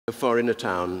far into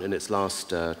town in its last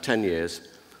 10 years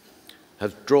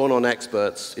have drawn on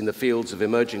experts in the fields of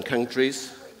emerging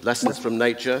countries, lessons from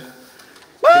nature,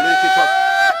 community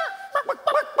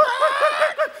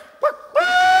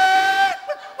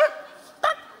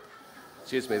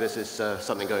Excuse me, this is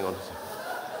something going on.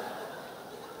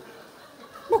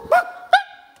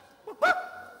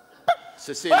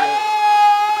 Cecilia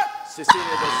does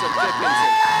some dipping.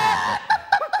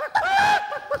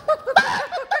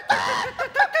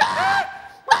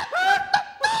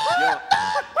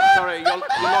 Sorry, you're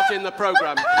not in the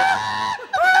program.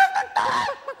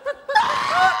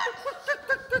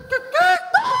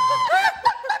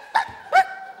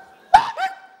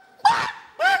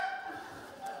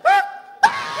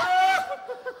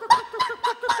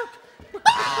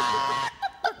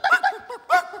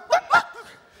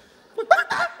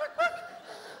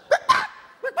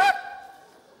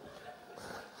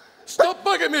 Stop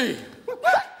bugging me!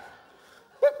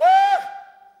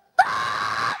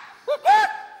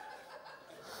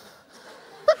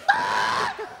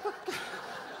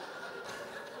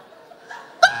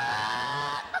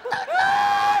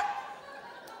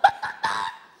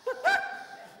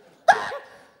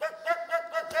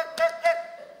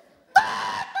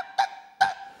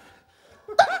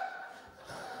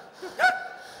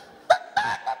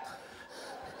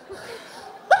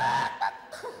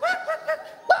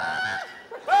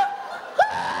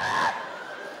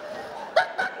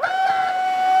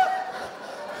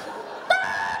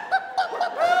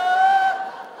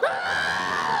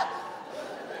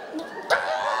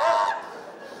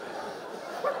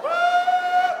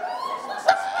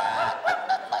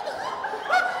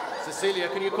 Cecilia,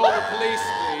 can you call the police,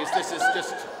 please? This is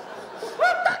just...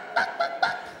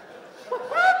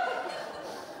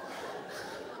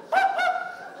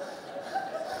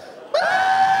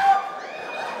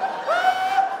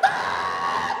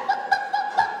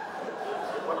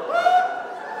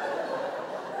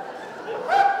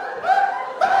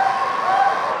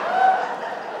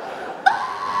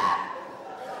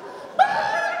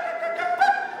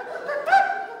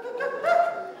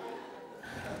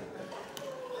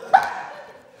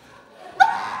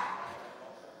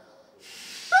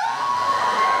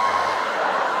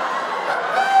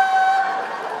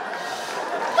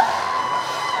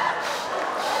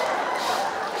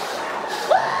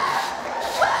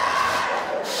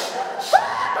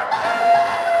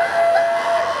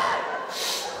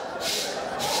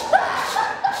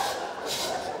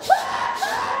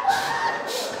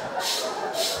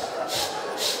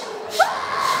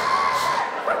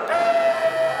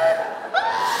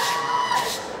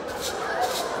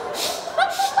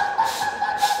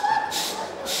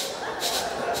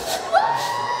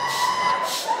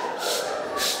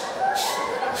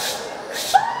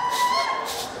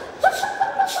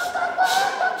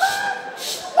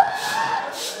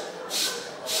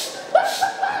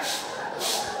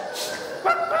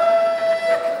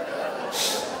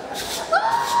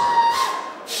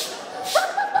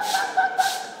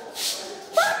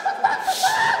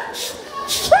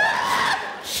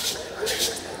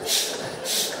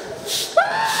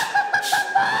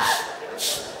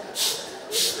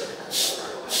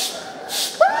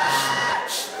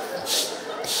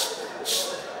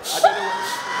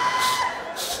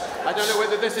 I don't know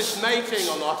whether this is mating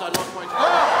or not. I'm not quite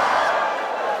sure.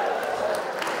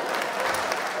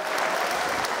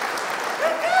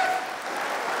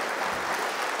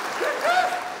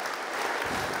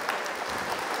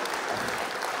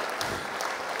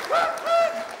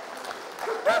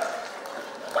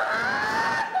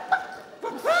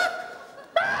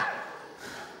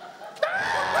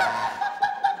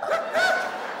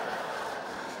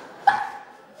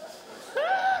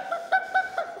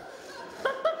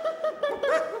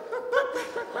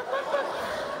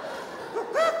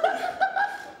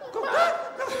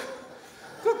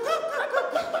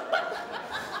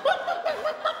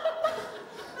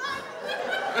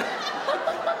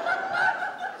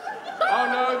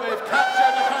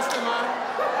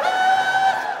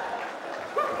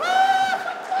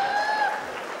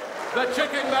 The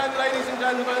chicken man, ladies and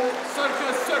gentlemen,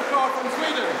 Cirkus Cirkör from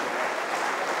Sweden.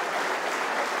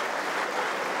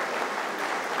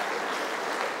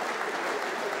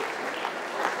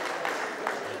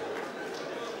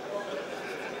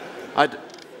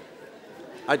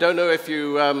 I don't know if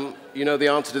you know the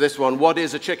answer to this one. What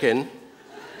is a chicken?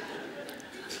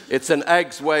 It's an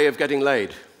egg's way of getting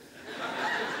laid.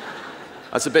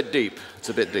 That's a bit deep. It's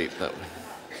a bit deep, that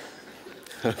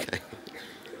one. Okay.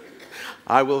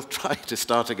 I will try to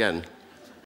start again.